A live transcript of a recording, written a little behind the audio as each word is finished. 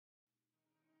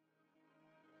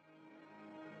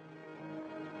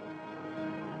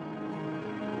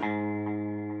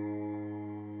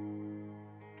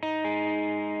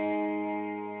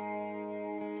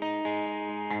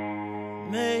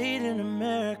in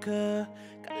America,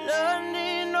 got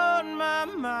London on my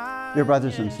mind. Dear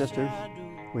brothers and sisters,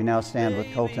 we now stand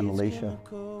with Colt and Alicia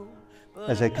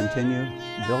as they continue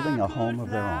building a home of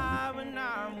their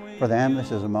own. For them,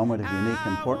 this is a moment of unique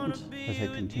importance as they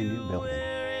continue building.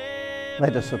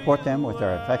 Let us support them with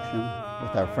our affection,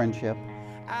 with our friendship,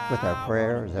 with our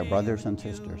prayer as their brothers and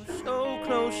sisters. So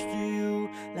close to you,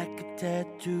 like a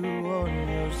tattoo on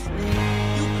your sleeve.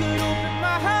 You could open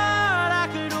my heart, I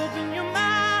could open your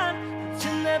mind.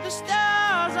 Pretend that the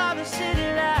stars are the city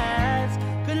lights.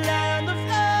 Could lie on the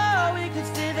floor, we could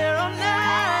stay there all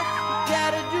night. You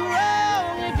gotta do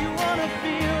wrong if you wanna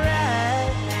feel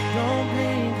right. Don't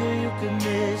blink or you could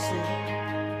miss it.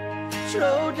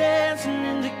 Slow dancing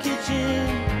in the kitchen,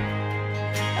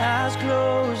 eyes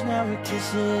closed, now we're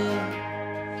kissing.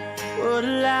 What a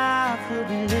life we'll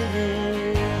be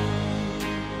living.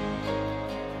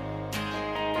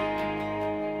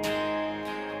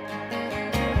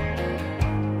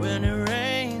 When it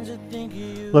rains, I think of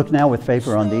you. Look now with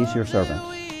favor on these your servants,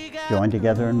 joined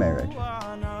together in marriage,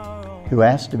 who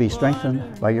ask to be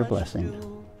strengthened by your blessing.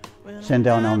 Send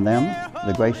down on them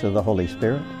the grace of the Holy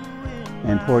Spirit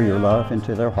and pour your love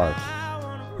into their hearts,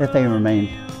 that they remain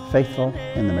faithful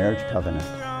in the marriage covenant.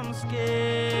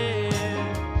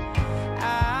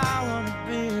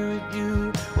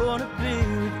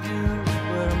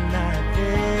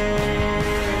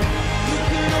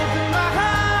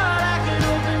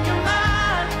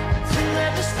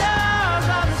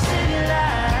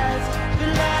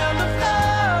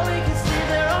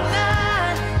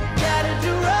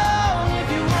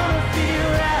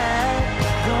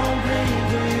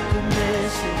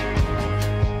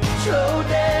 Slow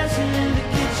dancing in the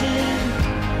kitchen,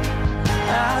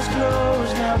 eyes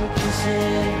closed, now we're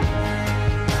kissing.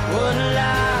 What a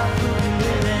life we'll be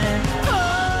living.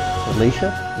 Oh.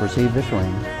 Alicia, receive this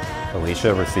ring.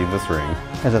 Alicia, receive this ring.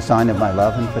 As a sign of my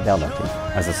love and fidelity.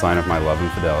 As a sign of my love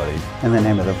and fidelity. In the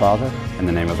name of the Father. In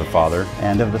the name of the Father.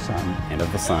 And of the Son. And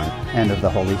of the Son. And of the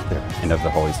Holy Spirit. And of the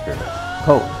Holy Spirit.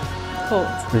 Colt. Colt,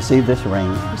 receive this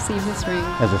ring. receive this ring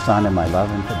As a sign of my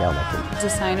love and fidelity. as a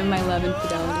sign of my love and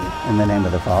fidelity. In the name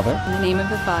of the Father. In the name of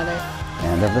the Father,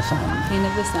 And of the Son. and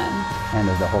of the Son, And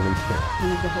of the Holy Spirit.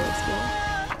 and of the Holy Spirit.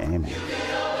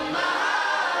 Amen.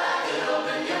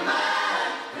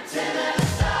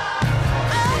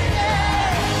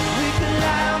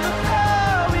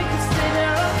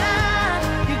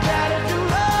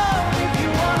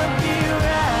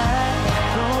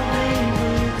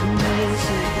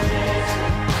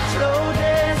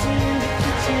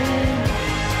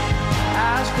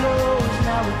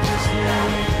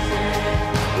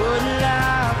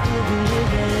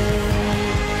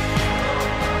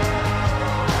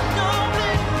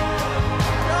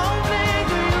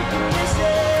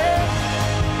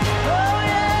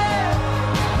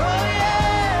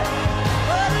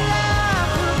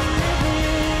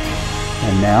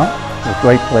 And now, with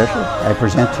great pleasure, I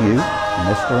present to you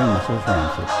Mr. and Mrs.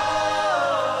 Ramsey.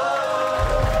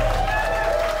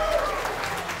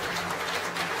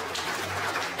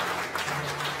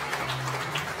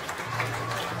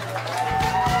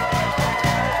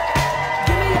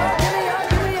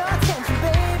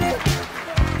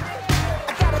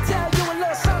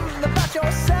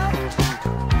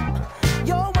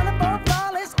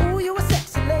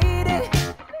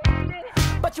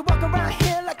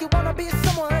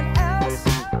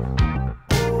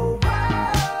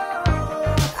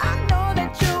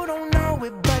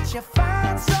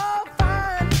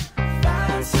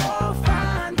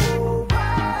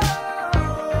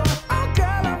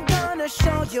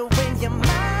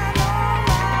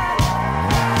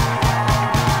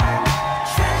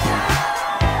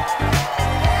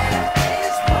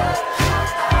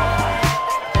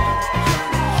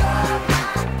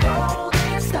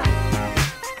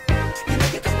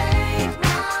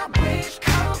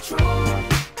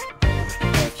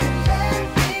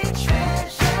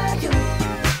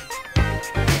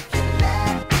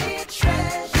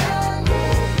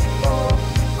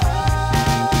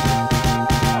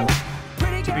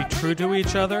 True to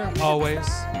each other, always.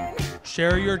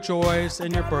 Share your joys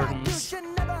and your burdens.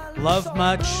 Love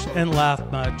much and laugh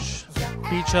much.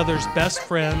 Be each other's best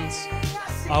friends.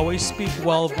 Always speak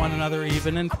well of one another,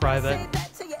 even in private.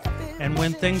 And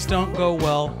when things don't go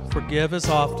well, forgive as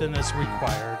often as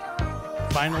required.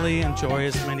 Finally, enjoy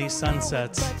as many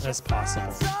sunsets as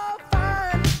possible.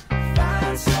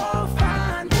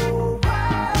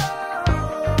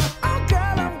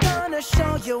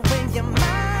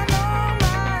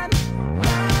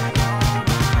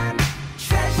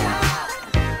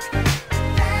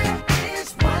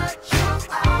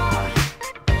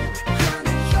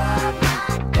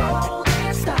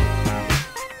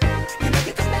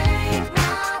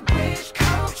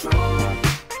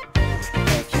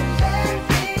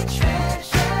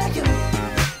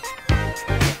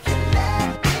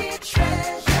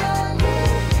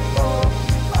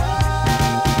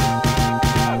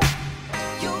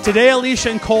 Today,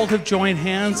 Alicia and Colt have joined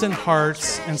hands and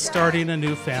hearts in starting a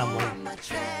new family.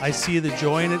 I see the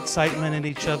joy and excitement in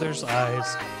each other's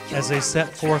eyes as they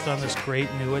set forth on this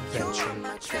great new adventure.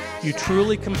 You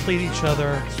truly complete each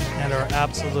other and are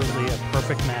absolutely a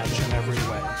perfect match in every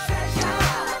way.